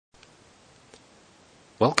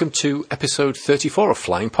Welcome to episode 34 of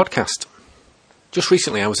Flying Podcast. Just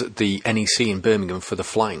recently I was at the NEC in Birmingham for the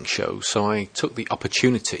flying show, so I took the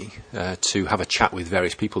opportunity to have a chat with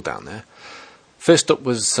various people down there. First up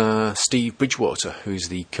was Steve Bridgewater, who's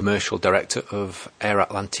the commercial director of Air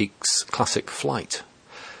Atlantique's Classic Flight.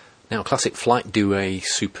 Now, Classic Flight do a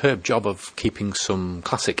superb job of keeping some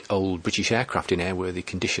classic old British aircraft in airworthy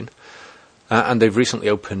condition, and they've recently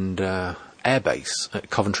opened Airbase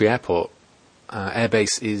at Coventry Airport.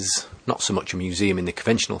 Airbase is not so much a museum in the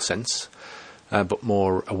conventional sense, but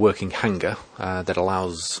more a working hangar that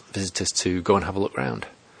allows visitors to go and have a look round.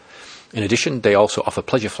 In addition, they also offer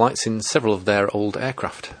pleasure flights in several of their old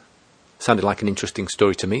aircraft. Sounded like an interesting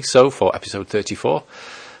story to me, so for episode 34,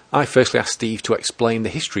 I firstly asked Steve to explain the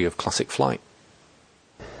history of Classic Flight.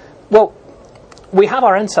 Well, we have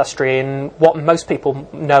our ancestry in what most people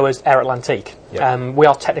know as Air Atlantique. Yep. We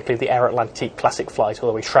are technically the Air Atlantique Classic Flight,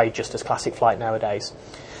 although we trade just as Classic Flight nowadays.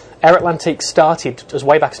 Air Atlantique started as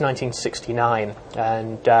way back as 1969,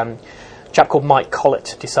 and a chap called Mike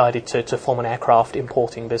Collett decided to form an aircraft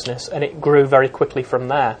importing business, and it grew very quickly from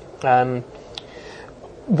there.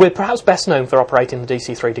 We're perhaps best known for operating the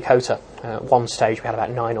DC-3 Dakota. At one stage we had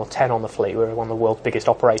about 9 or 10 on the fleet. We were one of the world's biggest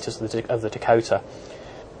operators of the Dakota.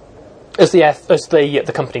 As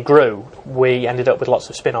the company grew, we ended up with lots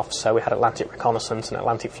of spin-offs. So we had Atlantic Reconnaissance and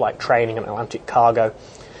Atlantic Flight Training and Atlantic Cargo.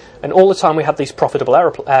 And all the time we had these profitable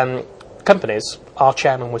companies, our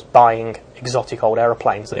chairman was buying exotic old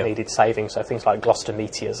aeroplanes that needed saving, so things like Gloucester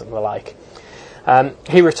Meteors and the like.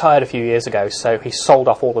 He retired a few years ago, so he sold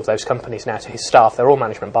off all of those companies now to his staff. They're all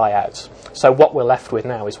management buyouts. So what we're left with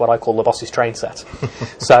now is what I call the boss's train set.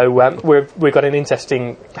 So we've got an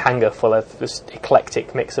interesting hangar full of this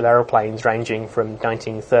eclectic mix of aeroplanes ranging from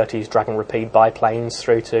 1930s Dragon Rapide biplanes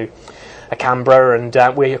through to a Canberra,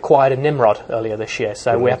 and we acquired a Nimrod earlier this year.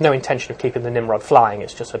 So we have no intention of keeping the Nimrod flying.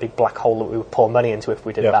 It's just a big black hole that we would pour money into if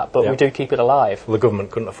we did that. But we do keep it alive. Well, the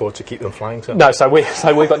government couldn't afford to keep them flying, so... No, so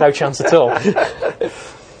we've got no chance at all.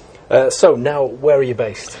 So now, where are you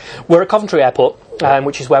based? We're at Coventry Airport,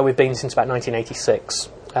 which is where we've been since about 1986.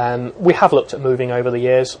 We have looked at moving over the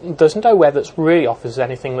years. There's nowhere that really offers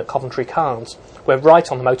anything that Coventry can't. We're right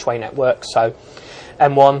on the motorway network, so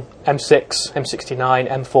M1, M6, M69,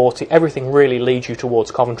 M40, everything really leads you towards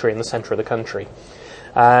Coventry in the centre of the country.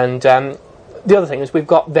 And the other thing is we've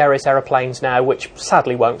got various aeroplanes now which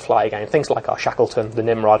sadly won't fly again, things like our Shackleton, the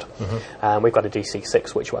Nimrod, we've got a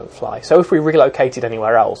DC-6 which won't fly. So if we relocated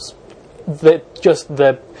anywhere else, the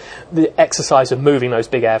exercise of moving those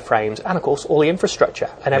big airframes and of course all the infrastructure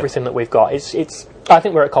and everything that we've got, it's I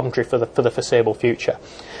think we're at Coventry for the foreseeable future.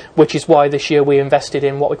 Which is why this year we invested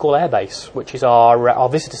in what we call Airbase, which is our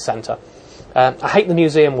visitor centre. I hate the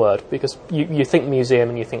museum word because you think museum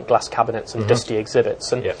and you think glass cabinets and dusty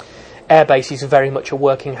exhibits, and Airbase is very much a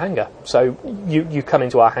working hangar. So you come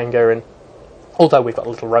into our hangar, and although we've got a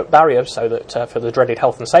little rope barrier so that for the dreaded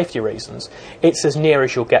health and safety reasons, it's as near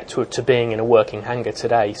as you'll get to being in a working hangar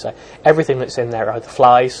today. So everything that's in there either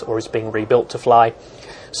flies or is being rebuilt to fly.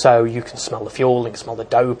 So you can smell the fuel, you can smell the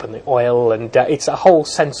dope and the oil, and it's a whole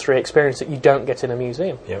sensory experience that you don't get in a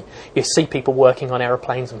museum. Yep. You see people working on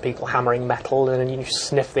aeroplanes and people hammering metal, and you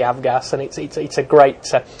sniff the avgas, and it's a great,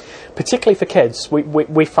 particularly for kids.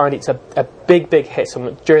 We find it's a big hit.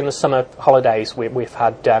 And during the summer holidays, we've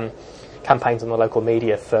had campaigns in the local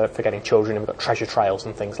media for getting children, and we've got treasure trails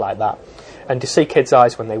and things like that. And to see kids'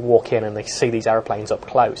 eyes when they walk in and they see these aeroplanes up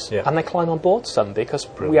close, and they climb on board some, because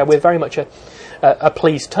we're very much a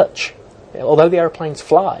pleased touch. Although the aeroplanes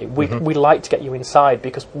fly, we like to get you inside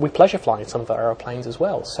because we pleasure flying some of our aeroplanes as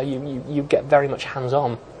well. So you get very much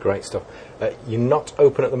hands-on. Great stuff. You're not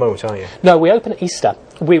open at the moment, are you? No, we open at Easter.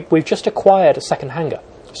 We've just acquired a second hangar.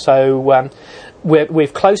 So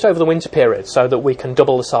we've closed over the winter period so that we can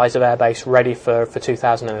double the size of Airbase ready for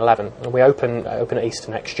 2011. And we open at Easter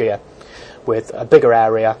next year with a bigger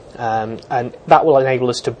area, and that will enable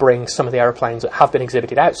us to bring some of the aeroplanes that have been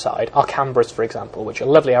exhibited outside, our Canberras for example, which are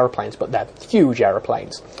lovely aeroplanes but they're huge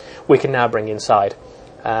aeroplanes, we can now bring inside.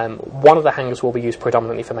 One of the hangars will be used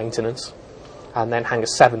predominantly for maintenance, and then Hangar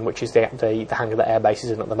 7, which is the hangar that Airbase is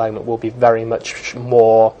in at the moment, will be very much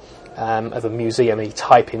more of a museum-y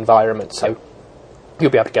type environment, so you'll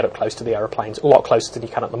be able to get up close to the aeroplanes, a lot closer than you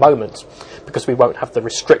can at the moment, because we won't have the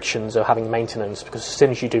restrictions of having maintenance, because as soon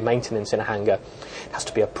as you do maintenance in a hangar, it has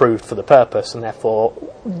to be approved for the purpose, and therefore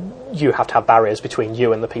you have to have barriers between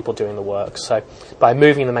you and the people doing the work. So by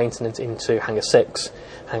moving the maintenance into Hangar 6,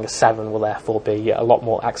 Hangar 7 will therefore be a lot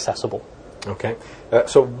more accessible. Okay.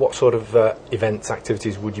 So what sort of events,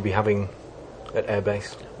 activities would you be having at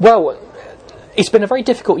Airbase? Well, It's been a very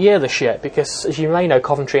difficult year this year because, as you may know,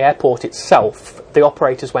 Coventry Airport itself, the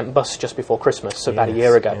operators went bust just before Christmas, so about a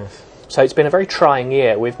year ago. Yes. So it's been a very trying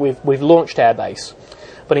year. We've launched Airbase,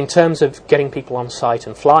 but in terms of getting people on site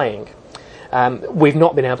and flying, we've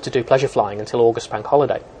not been able to do pleasure flying until August bank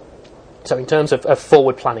holiday. So in terms of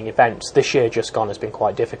forward planning events, this year just gone has been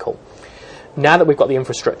quite difficult. Now that we've got the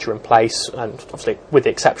infrastructure in place, and obviously with the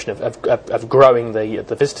exception of growing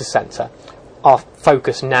the visitor centre, our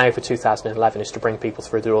focus now for 2011 is to bring people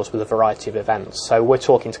through the doors with a variety of events. So we're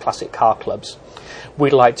talking to classic car clubs.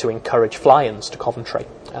 We'd like to encourage fly-ins to Coventry.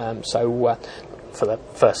 For the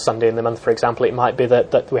first Sunday in the month, for example, it might be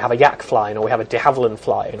that we have a yak fly-in or we have a de Havilland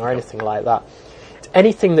fly-in or anything like that. It's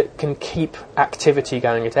anything that can keep activity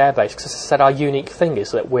going at Airbase, because as I said, our unique thing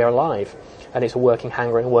is that we're alive and it's a working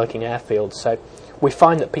hangar and a working airfield. So we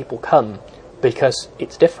find that people come because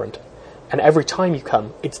it's different. And every time you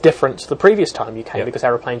come, it's different to the previous time you came because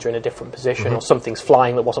aeroplanes are in a different position or something's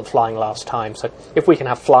flying that wasn't flying last time. So if we can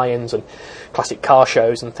have fly-ins and classic car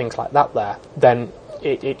shows and things like that there, then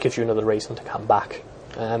it gives you another reason to come back.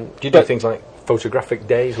 Do you do things like photographic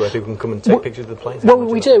days where people can come and take pictures of the planes? Well,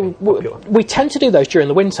 we do. We tend to do those during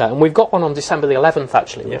the winter, and we've got one on December the 11th,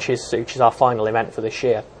 actually, which is our final event for this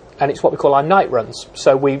year. And it's what we call our night runs.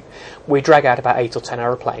 So we drag out about 8 or 10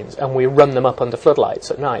 aeroplanes and we run them up under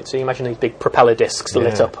floodlights at night. So you imagine these big propeller discs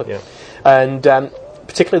lit up. And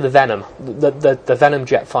particularly the Venom. The Venom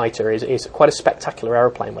jet fighter is quite a spectacular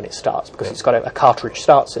aeroplane when it starts because it's got a cartridge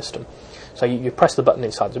start system. So you press the button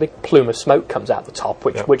inside, there's a big plume of smoke comes out the top,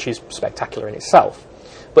 which is spectacular in itself.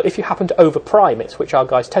 But if you happen to overprime it, which our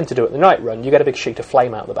guys tend to do at the night run, you get a big sheet of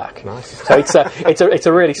flame out the back. Nice. So it's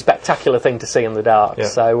a really spectacular thing to see in the dark. Yeah.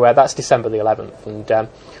 So that's December the 11th, and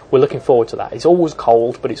we're looking forward to that. It's always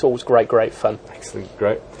cold, but it's always great fun. Excellent,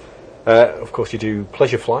 great. Of course, you do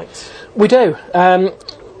pleasure flights. We do.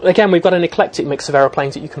 Again, we've got an eclectic mix of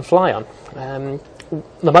aeroplanes that you can fly on.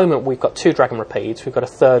 At the moment, we've got 2 Dragon Rapides. We've got a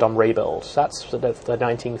third on rebuilds. That's sort of the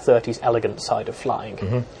 1930s elegant side of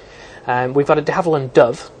flying. We've got a de Havilland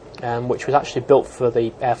Dove, which was actually built for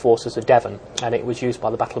the Air Forces of Devon, and it was used by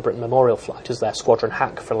the Battle of Britain Memorial Flight as their squadron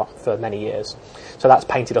hack for many years. So that's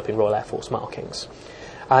painted up in Royal Air Force markings.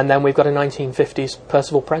 And then we've got a 1950s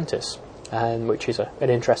Percival Prentice, which is an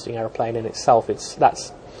interesting aeroplane in itself.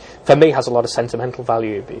 That's for me has a lot of sentimental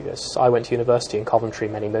value because I went to university in Coventry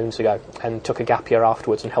many moons ago and took a gap year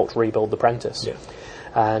afterwards and helped rebuild the Prentice. Yeah.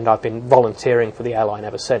 And I've been volunteering for the airline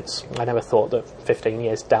ever since. I never thought that 15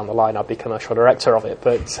 years down the line I'd be commercial director of it,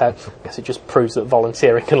 but I guess it just proves that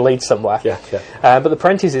volunteering can lead somewhere. But the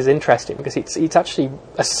Prentice is interesting because it's actually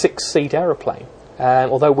a 6-seat aeroplane,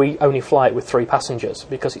 although we only fly it with 3 passengers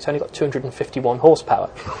because it's only got 251 horsepower.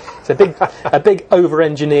 It's a big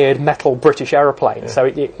over-engineered metal British aeroplane, so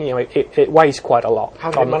it weighs quite a lot.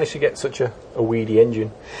 How did you manage to get such a weedy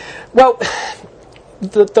engine? Well,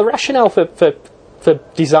 the rationale for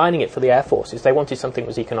designing it for the Air Force is they wanted something that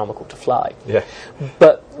was economical to fly. Yeah.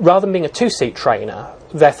 But rather than being a 2-seat trainer,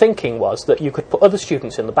 their thinking was that you could put other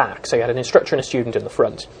students in the back, so you had an instructor and a student in the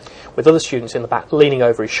front, with other students in the back leaning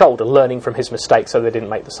over his shoulder, learning from his mistakes so they didn't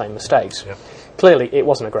make the same mistakes. Yeah. Clearly, it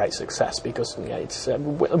wasn't a great success because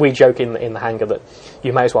we joke in the hangar that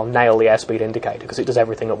you may as well nail the airspeed indicator because it does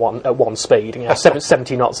everything at one speed.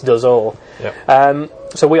 70 knots does all. Yeah.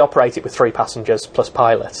 So we operate it with 3 passengers plus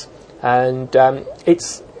pilots. And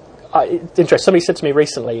it's interesting. Somebody said to me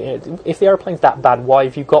recently, if the aeroplane's that bad, why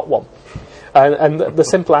have you got one? And the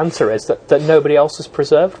simple answer is that nobody else has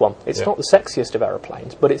preserved one. It's not the sexiest of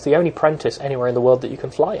aeroplanes, but it's the only Prentice anywhere in the world that you can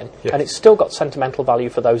fly in. Yes. And it's still got sentimental value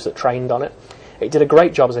for those that trained on it. It did a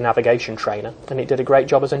great job as a navigation trainer, and it did a great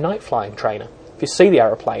job as a night flying trainer. If you see the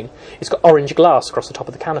aeroplane, it's got orange glass across the top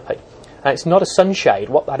of the canopy. And it's not a sunshade.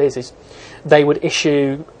 What that is they would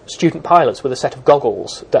issue student pilots with a set of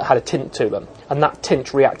goggles that had a tint to them, and that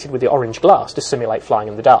tint reacted with the orange glass to simulate flying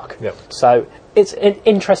in the dark. Yep. So it's an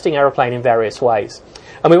interesting aeroplane in various ways.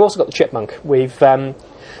 And we've also got the Chipmunk. We've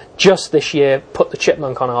just this year put the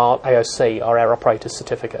Chipmunk on our AOC, our Air Operator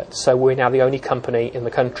Certificate. So we're now the only company in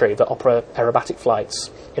the country that operate aerobatic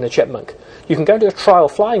flights in a Chipmunk. You can go to a trial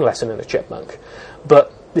flying lesson in a Chipmunk,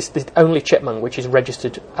 but this is the only Chipmunk which is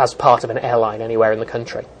registered as part of an airline anywhere in the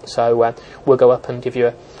country. So we'll go up and give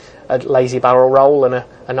you a lazy barrel roll and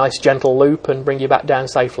a nice gentle loop and bring you back down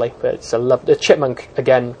safely. But it's the Chipmunk,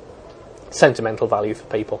 again, sentimental value for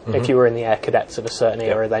people. Mm-hmm. If you were in the Air Cadets of a certain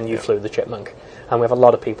era, then you flew the Chipmunk. And we have a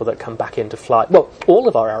lot of people that come back into flight. Well, all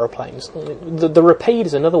of our aeroplanes. The Rapide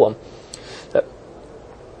is another one.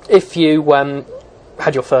 If you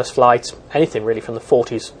had your first flight, anything really from the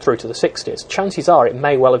 40s through to the 60s, chances are it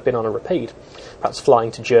may well have been on a Rapide. Perhaps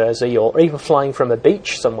flying to Jersey, or even flying from a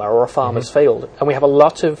beach somewhere or a farmer's field. And we have a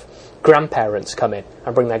lot of grandparents come in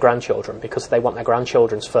and bring their grandchildren because they want their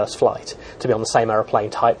grandchildren's first flight to be on the same aeroplane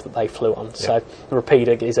type that they flew on. So the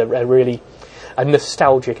Rapide is a really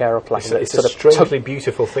nostalgic aeroplane. It's a strangely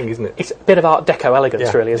beautiful thing, isn't it? It's a bit of Art Deco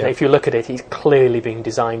elegance, really, isn't yeah. it? If you look at it, it's clearly been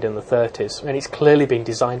designed in the 30s, and it's clearly been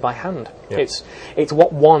designed by hand. Yeah. It's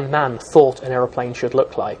what one man thought an aeroplane should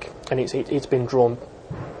look like, and it's been drawn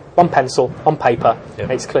on pencil, on paper,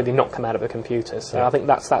 and it's clearly not come out of a computer. So I think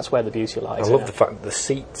that's where the beauty lies. I love the fact that the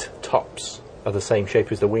seat tops are the same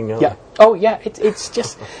shape as the wing, aren't Yeah. they? Oh, yeah. It's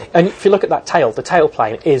just, and if you look at that tail, the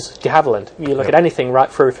tailplane is de Havilland. You look at anything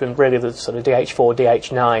right through from really the sort of DH4,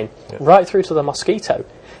 DH9, right through to the Mosquito.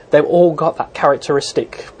 They've all got that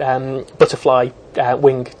characteristic butterfly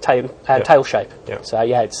wing tail shape. Yeah. So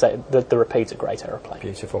yeah, it's the Rapide's a great aeroplane.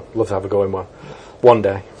 Beautiful. Love to have a go in one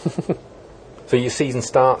day. So your season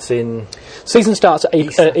starts in... Season starts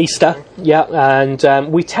at Easter, yeah,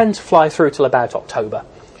 and we tend to fly through till about October.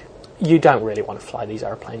 You don't really want to fly these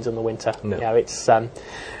aeroplanes in the winter. No. You know, it's and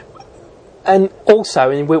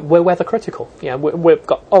also we're weather critical. You know, we've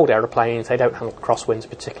got old aeroplanes; they don't handle crosswinds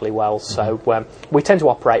particularly well. So we tend to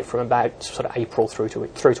operate from about sort of April through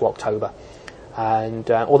to October. And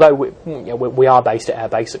although we are based at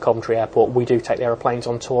Airbase at Coventry Airport, we do take the aeroplanes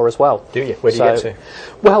on tour as well. Do you? Where do you get to?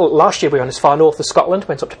 Well, last year we went as far north as Scotland,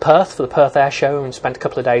 went up to Perth for the Perth Air Show and spent a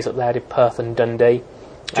couple of days up there, did Perth and Dundee.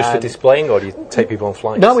 Just for displaying, or do you take people on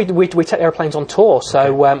flights? No, we take airplanes on tour,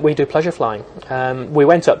 so we do pleasure flying. We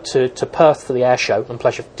went up to Perth for the air show and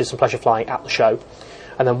did some pleasure flying at the show.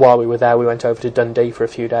 And then while we were there, we went over to Dundee for a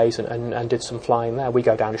few days and did some flying there. We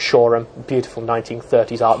go down to Shoreham, beautiful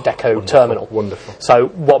 1930s Art Deco terminal. Wonderful. So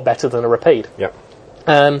what better than a Rapide? Yeah.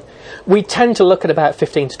 We tend to look at about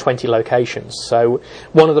 15 to 20 locations. So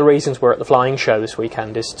one of the reasons we're at the flying show this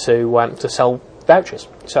weekend is to sell vouchers.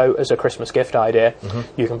 So as a Christmas gift idea,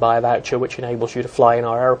 you can buy a voucher which enables you to fly in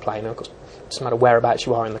our aeroplane. And of course, it doesn't matter whereabouts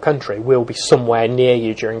you are in the country, we'll be somewhere near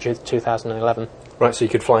you during 2011. Right, so you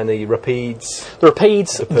could fly in the Rapides, the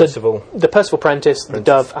Rapides, the Percival, the Percival Prentice, the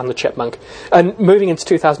Dove, and the Chipmunk. And moving into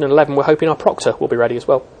 2011, we're hoping our Proctor will be ready as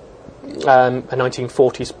well. A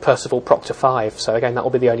 1940s Percival Proctor 5. So again, that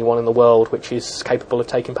will be the only one in the world which is capable of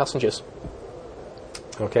taking passengers.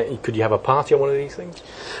 Okay, could you have a party on one of these things?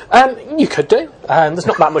 You could do. There's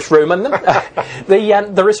not that much room in them.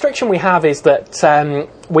 The restriction we have is that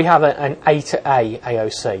we have an A to A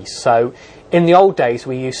AOC. So in the old days,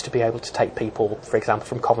 we used to be able to take people, for example,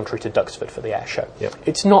 from Coventry to Duxford for the air show. Yep.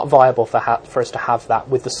 It's not viable for us to have that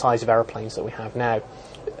with the size of aeroplanes that we have now.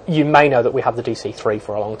 You may know that we have the DC-3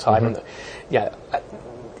 for a long time. And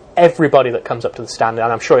everybody that comes up to the stand,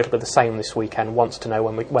 and I'm sure it'll be the same this weekend, wants to know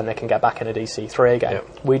when they can get back in a DC-3 again.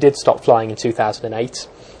 Yep. We did stop flying in 2008,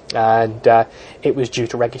 and it was due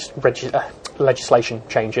to legislation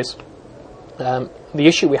changes. The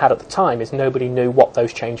issue we had at the time is nobody knew what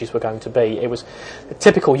those changes were going to be. It was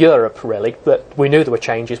typical Europe, really, that we knew there were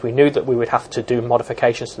changes, we knew that we would have to do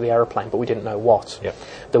modifications to the aeroplane, but we didn't know what. Yep.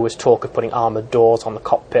 There was talk of putting armoured doors on the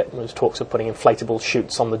cockpit, there was talks of putting inflatable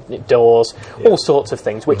chutes on the doors, all sorts of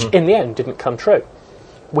things, which in the end didn't come true.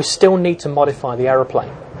 We still need to modify the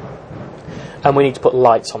aeroplane. And we need to put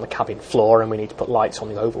lights on the cabin floor, and we need to put lights on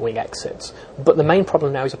the overwing exits. But the main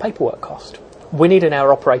problem now is a paperwork cost. We need an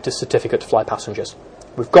air operator's certificate to fly passengers.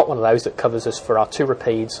 We've got one of those that covers us for our 2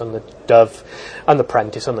 Rapides and the Dove and the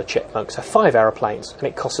Prentice and the Chipmunk. So 5 aeroplanes, and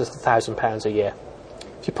it costs us £1,000 a year.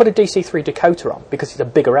 If you put a DC-3 Dakota on, because it's a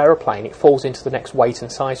bigger aeroplane, it falls into the next weight and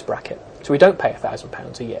size bracket. So we don't pay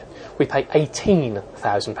 £1,000 a year. We pay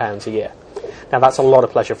 £18,000 a year. Now that's a lot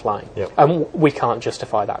of pleasure flying, and we can't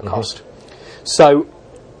justify that cost. So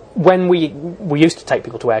when we used to take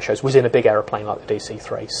people to air shows was in a big aeroplane like the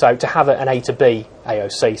DC-3. So to have an A to B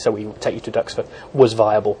AOC, so we would take you to Duxford, was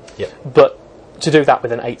viable. But to do that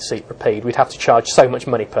with an 8-seat Rapide, we'd have to charge so much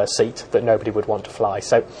money per seat that nobody would want to fly.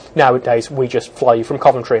 So nowadays we just fly you from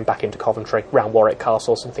Coventry and back into Coventry, round Warwick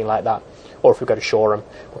Castle, something like that. Or if we go to Shoreham,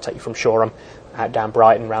 we'll take you from Shoreham out down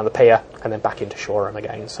Brighton, round the pier, and then back into Shoreham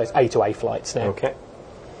again. So it's A to A flights now. Okay.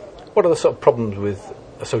 What are the sort of problems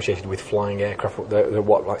associated with flying aircraft? They're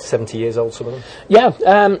what, like 70 years old, some of them?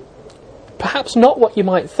 Yeah, perhaps not what you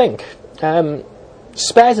might think.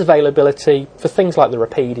 Spares availability for things like the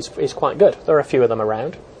Rapide is quite good. There are a few of them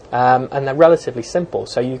around, and they're relatively simple.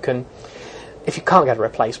 So you can, if you can't get a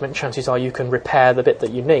replacement, chances are you can repair the bit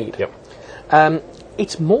that you need.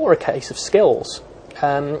 It's more a case of skills.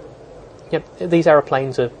 These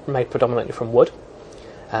aeroplanes are made predominantly from wood.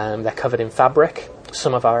 They're covered in fabric.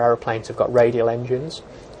 Some of our aeroplanes have got radial engines.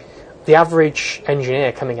 The average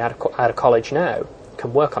engineer coming out of college now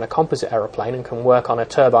can work on a composite aeroplane and can work on a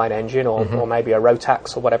turbine engine or maybe a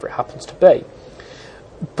Rotax or whatever it happens to be.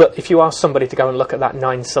 But if you ask somebody to go and look at that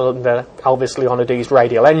 9-cylinder Alvis Leonides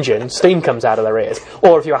radial engine, steam comes out of their ears.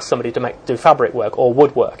 Or if you ask somebody to do fabric work or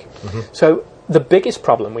woodwork. So the biggest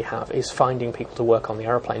problem we have is finding people to work on the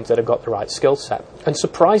aeroplanes that have got the right skill set. And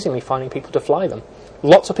surprisingly, finding people to fly them.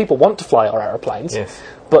 Lots of people want to fly our aeroplanes,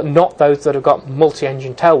 but not those that have got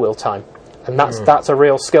multi-engine tailwheel time. And that's a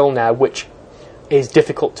real skill now, which is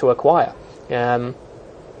difficult to acquire.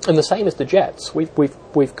 And the same as the jets.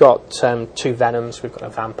 We've got 2 Venoms, we've got a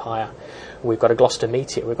Vampire, we've got a Gloucester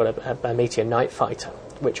Meteor, we've got a Meteor Night Fighter,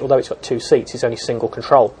 which, although it's got 2 seats, is only single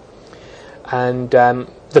control. And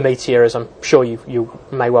the Meteor, as I'm sure you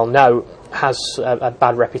may well know, has a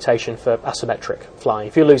bad reputation for asymmetric flying.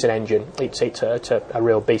 If you lose an engine, it's a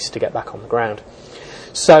real beast to get back on the ground.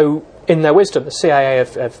 So, in their wisdom, the CIA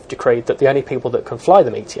have decreed that the only people that can fly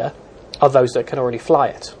the Meteor are those that can already fly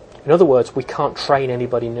it. In other words, we can't train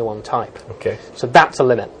anybody new on type. Okay. So that's a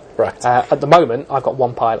limit. Right. At the moment, I've got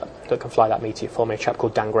one pilot that can fly that Meteor for me, a chap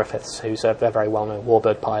called Dan Griffiths, who's a very well-known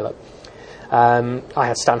Warbird pilot. I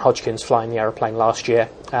had Stan Hodgkins flying the aeroplane last year.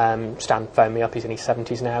 Stan phoned me up, he's in his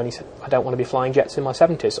 70s now, and he said, I don't want to be flying jets in my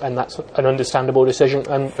 70s. And that's an understandable decision.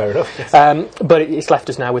 And, fair enough. Yes. But it's left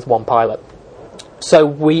us now with one pilot. So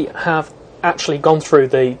we have actually gone through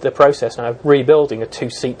the process now of rebuilding a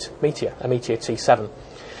 2-seat Meteor, a Meteor T7.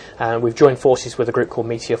 We've joined forces with a group called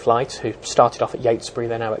Meteor Flight, who started off at Yatesbury,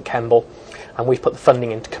 they're now at Kemble, and we've put the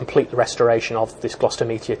funding in to complete the restoration of this Gloucester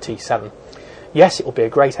Meteor T7. Yes, it will be a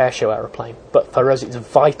great airshow aeroplane, but for us it's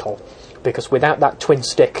vital, because without that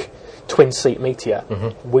twin-seat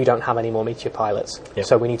Meteor, we don't have any more Meteor pilots. Yep.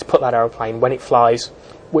 So we need to put that aeroplane, when it flies,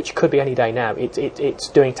 which could be any day now, it's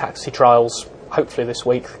doing taxi trials, hopefully this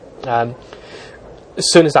week. As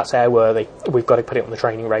soon as that's airworthy, we've got to put it on the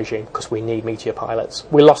training regime because we need Meteor pilots.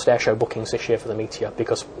 We lost airshow bookings this year for the Meteor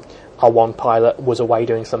because our one pilot was away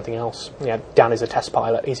doing something else. Dan is a test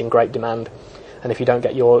pilot; he's in great demand, and if you don't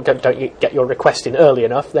get your request in early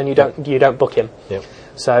enough, then you don't book him. Yep.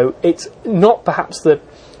 So it's not perhaps the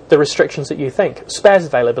restrictions that you think. Spares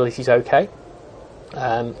availability is okay.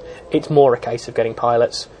 It's more a case of getting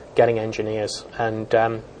pilots, getting engineers, and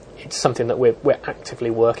it's something that we're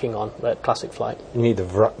actively working on at Classic Flight. You need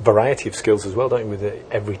the variety of skills as well, don't you? With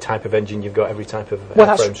every type of engine, you've got every type of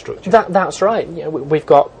airframe structure. That's right. We've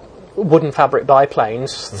got wooden fabric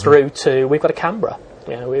biplanes through to we've got a Canberra.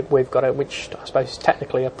 We've got which I suppose is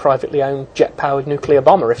technically a privately owned jet-powered nuclear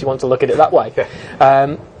bomber, if you want to look at it that way.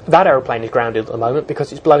 That aeroplane is grounded at the moment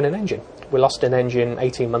because it's blown an engine. We lost an engine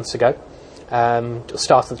 18 months ago. At the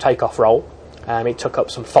start of the takeoff roll. It took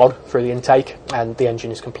up some FOD through the intake, and the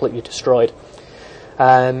engine is completely destroyed.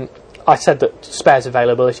 I said that spares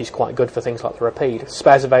availability is quite good for things like the Rapide.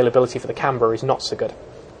 Spares availability for the Canberra is not so good.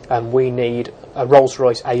 We need a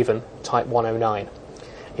Rolls-Royce Avon Type 109.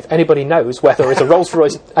 If anybody knows where there is a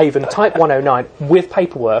Rolls-Royce Avon Type 109 with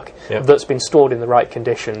paperwork that's been stored in the right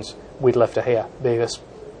conditions, we'd love to hear, because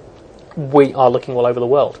we are looking all over the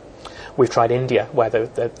world. We've tried India, where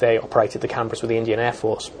they operated the Canberras with the Indian Air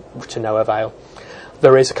Force, to no avail.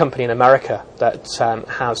 There is a company in America that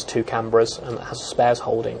has 2 Canberras and that has a spares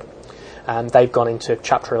holding. They've gone into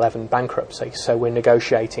Chapter 11 bankruptcy, so we're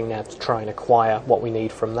negotiating now to try and acquire what we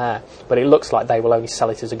need from there. But it looks like they will only sell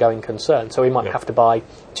it as a going concern, so we might have to buy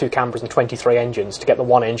 2 Canberras and 23 engines to get the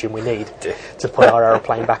one engine we need to put our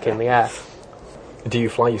aeroplane back in the air. Do you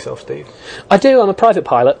fly yourself, Steve? I do. I'm a private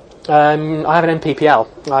pilot. I have an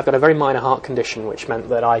MPPL. I've got a very minor heart condition, which meant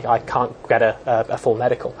that I can't get a full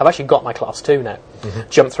medical. I've actually got my Class 2 now.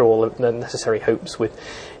 Jumped through all the necessary hoops with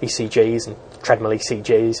ECGs and treadmill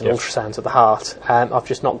ECGs and ultrasounds of the heart. I've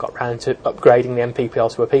just not got round to upgrading the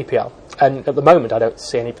MPPL to a PPL. And at the moment, I don't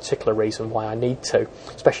see any particular reason why I need to,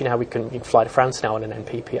 especially now you can fly to France now on an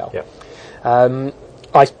MPPL.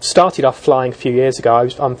 I started off flying a few years ago.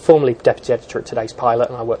 I'm formerly deputy editor at Today's Pilot,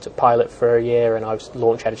 and I worked at Pilot for a year, and I was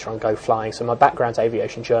launch editor on Go Flying. So my background's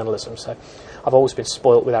aviation journalism, so I've always been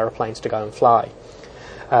spoilt with aeroplanes to go and fly.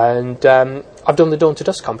 And I've done the Dawn to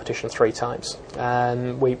Dusk competition 3 times.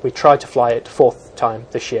 We tried to fly it 4th time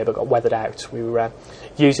this year, but got weathered out. We were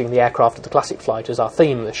using the aircraft of the Classic Flight as our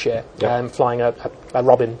theme this year, flying a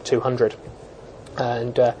Robin 200.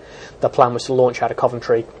 And the plan was to launch out of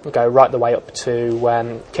Coventry and go right the way up to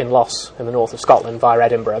Kinloss in the north of Scotland via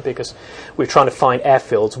Edinburgh, because we were trying to find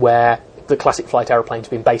airfields where the Classic Flight aeroplanes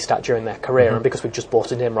had been based at during their career, and because we'd just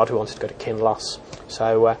bought a Nimrod, we wanted to go to Kinloss.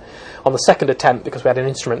 So on the second attempt, because we had an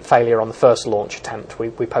instrument failure on the first launch attempt, we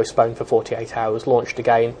postponed for 48 hours, launched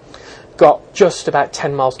again, got just about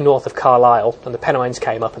 10 miles north of Carlisle, and the Pennines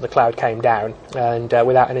came up and the cloud came down, and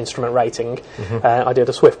without an instrument rating, I did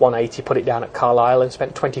a swift 180, put it down at Carlisle, and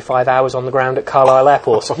spent 25 hours on the ground at Carlisle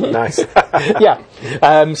Airport. Nice. Yeah.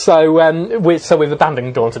 So we've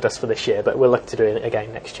abandoned Dawn to Dust for this year, but we'll look to doing it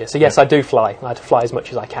again next year. So yes, I do fly. I have to fly as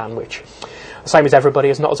much as I can, which, same as everybody,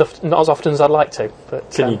 is not as often as I'd like to.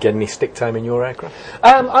 But Can you get any stick time in your aircraft?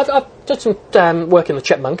 I've done some work in the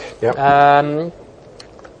Chipmunk. Yep.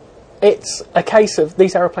 It's a case of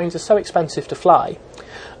these aeroplanes are so expensive to fly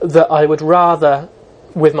that I would rather,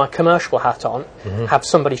 with my commercial hat on, have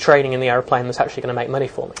somebody training in the aeroplane that's actually going to make money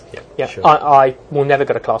for me. Yeah, sure. I will never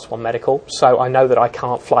go to Class 1 medical, so I know that I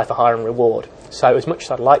can't fly for hire and reward. So as much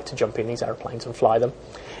as I'd like to jump in these aeroplanes and fly them,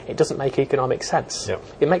 it doesn't make economic sense. Yep.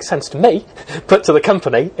 It makes sense to me, but to the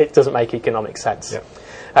company, it doesn't make economic sense. Yep.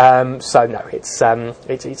 So no, it's a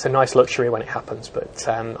nice luxury when it happens, but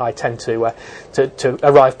I tend to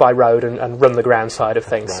arrive by road and run the ground side of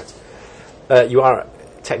things. Right. You are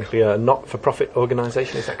technically a not-for-profit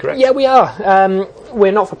organisation, is that correct? Yeah, we are.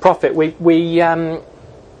 We're not for profit. We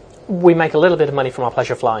make a little bit of money from our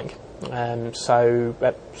pleasure flying. So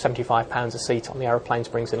 £75 a seat on the aeroplanes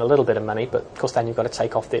brings in a little bit of money, but of course then you've got to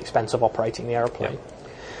take off the expense of operating the aeroplane.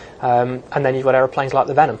 And then you've got aeroplanes like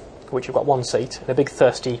the Venom, which have got one seat and a big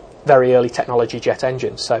thirsty, very early technology jet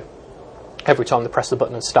engine. So every time they press the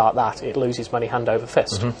button and start that, it loses money hand over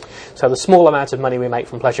fist. So the small amount of money we make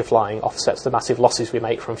from pleasure flying offsets the massive losses we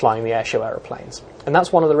make from flying the airshow aeroplanes. And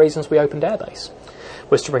that's one of the reasons we opened Airbase,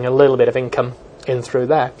 was to bring a little bit of income in through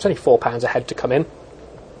there. It's only £4 a head to come in,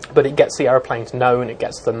 but it gets the aeroplanes known, it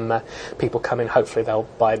gets them, people come in, hopefully they'll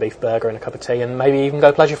buy a beef burger and a cup of tea and maybe even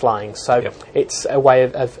go pleasure flying. So it's a way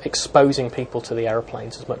of exposing people to the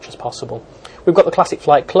aeroplanes as much as possible. We've got the Classic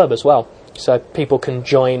Flight Club as well, so people can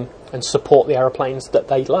join and support the aeroplanes that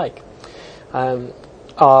they like.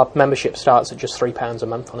 Our membership starts at just £3 a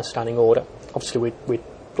month on a standing order. Obviously we'd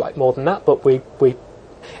like more than that, but we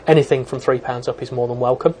anything from £3 up is more than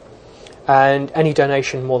welcome. And any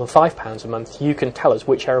donation more than £5 a month, you can tell us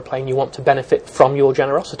which aeroplane you want to benefit from your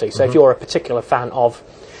generosity. So if you're a particular fan of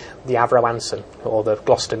the Avro Anson or the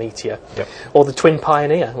Gloucester Meteor or the Twin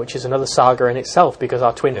Pioneer, which is another saga in itself because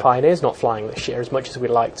our Twin Pioneer's not flying this year as much as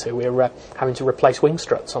we'd like to. We're having to replace wing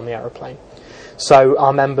struts on the aeroplane. So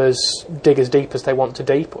our members dig as deep as they want to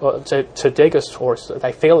dig as far as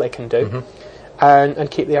they feel they can do.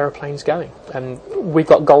 And keep the aeroplanes going. And we've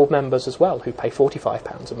got gold members as well who pay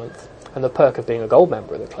 £45 a month. And the perk of being a gold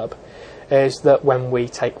member of the club is that when we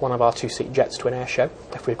take one of our two-seat jets to an air show,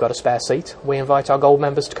 if we've got a spare seat, we invite our gold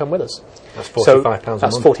members to come with us. That's £45 a month.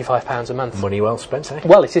 That's £45 a month. Money well spent, eh?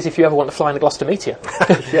 Well, it is if you ever want to fly in the Gloucester Meteor,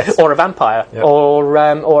 or a Vampire,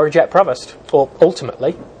 or a Jet Provost, or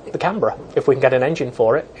ultimately the Canberra. If we can get an engine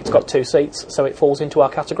for it, it's got two seats, so it falls into our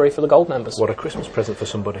category for the gold members. What a Christmas present for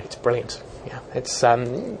somebody! It's brilliant. Yeah, it's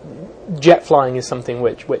jet flying is something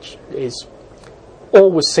which is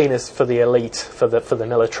always seen as for the elite, for the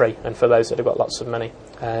military, and for those that have got lots of money.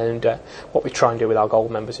 And what we try and do with our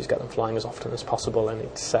gold members is get them flying as often as possible. And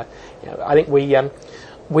it's, I think we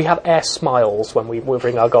have air smiles when we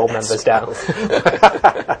bring our gold members down.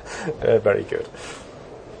 Very good.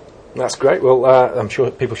 That's great. Well, I'm sure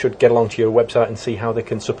people should get along to your website and see how they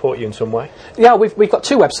can support you in some way. Yeah, we've got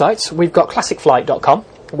two websites. We've got classicflight.com,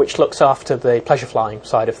 which looks after the pleasure flying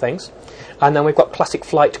side of things. And then we've got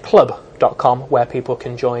classicflightclub.com, where people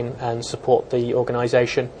can join and support the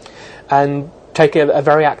organisation and take a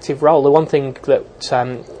very active role. The one thing that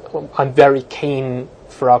I'm very keen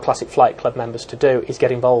for our Classic Flight Club members to do is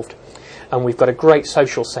get involved. And we've got a great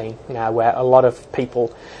social scene now where a lot of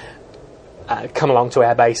people come along to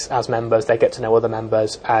Airbase as members, they get to know other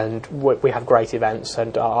members, and we have great events,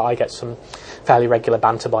 and I get some fairly regular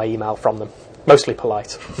banter by email from them. Mostly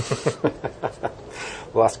polite.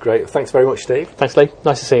 Well, that's great. Thanks very much, Steve. Thanks, Lee.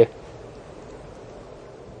 Nice to see you.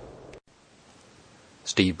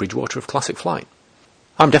 Steve Bridgewater of Classic Flight.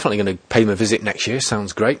 I'm definitely going to pay them a visit next year.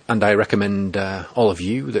 Sounds great. And I recommend all of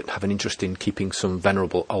you that have an interest in keeping some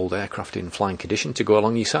venerable old aircraft in flying condition to go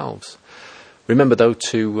along yourselves. Remember, though,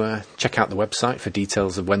 to check out the website for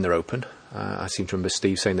details of when they're open. I seem to remember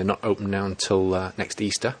Steve saying they're not open now until next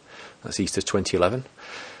Easter. That's Easter 2011.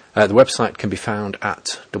 The website can be found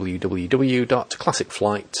at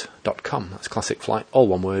www.classicflight.com. That's classicflight, all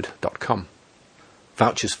one word, .com.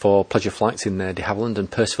 Vouchers for pleasure flights in their de Havilland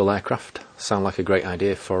and Percival aircraft sound like a great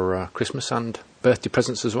idea for Christmas and birthday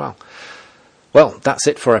presents as well. Well, that's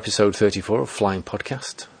it for episode 34 of Flying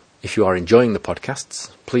Podcast. If you are enjoying the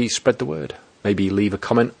podcasts, please spread the word. Maybe leave a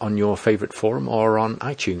comment on your favourite forum or on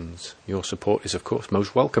iTunes. Your support is, of course,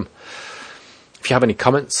 most welcome. If you have any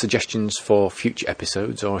comments, suggestions for future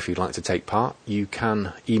episodes, or if you'd like to take part, you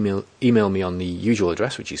can email me on the usual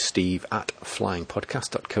address, which is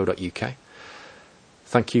steve@flyingpodcast.co.uk.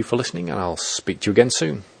 Thank you for listening, and I'll speak to you again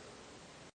soon.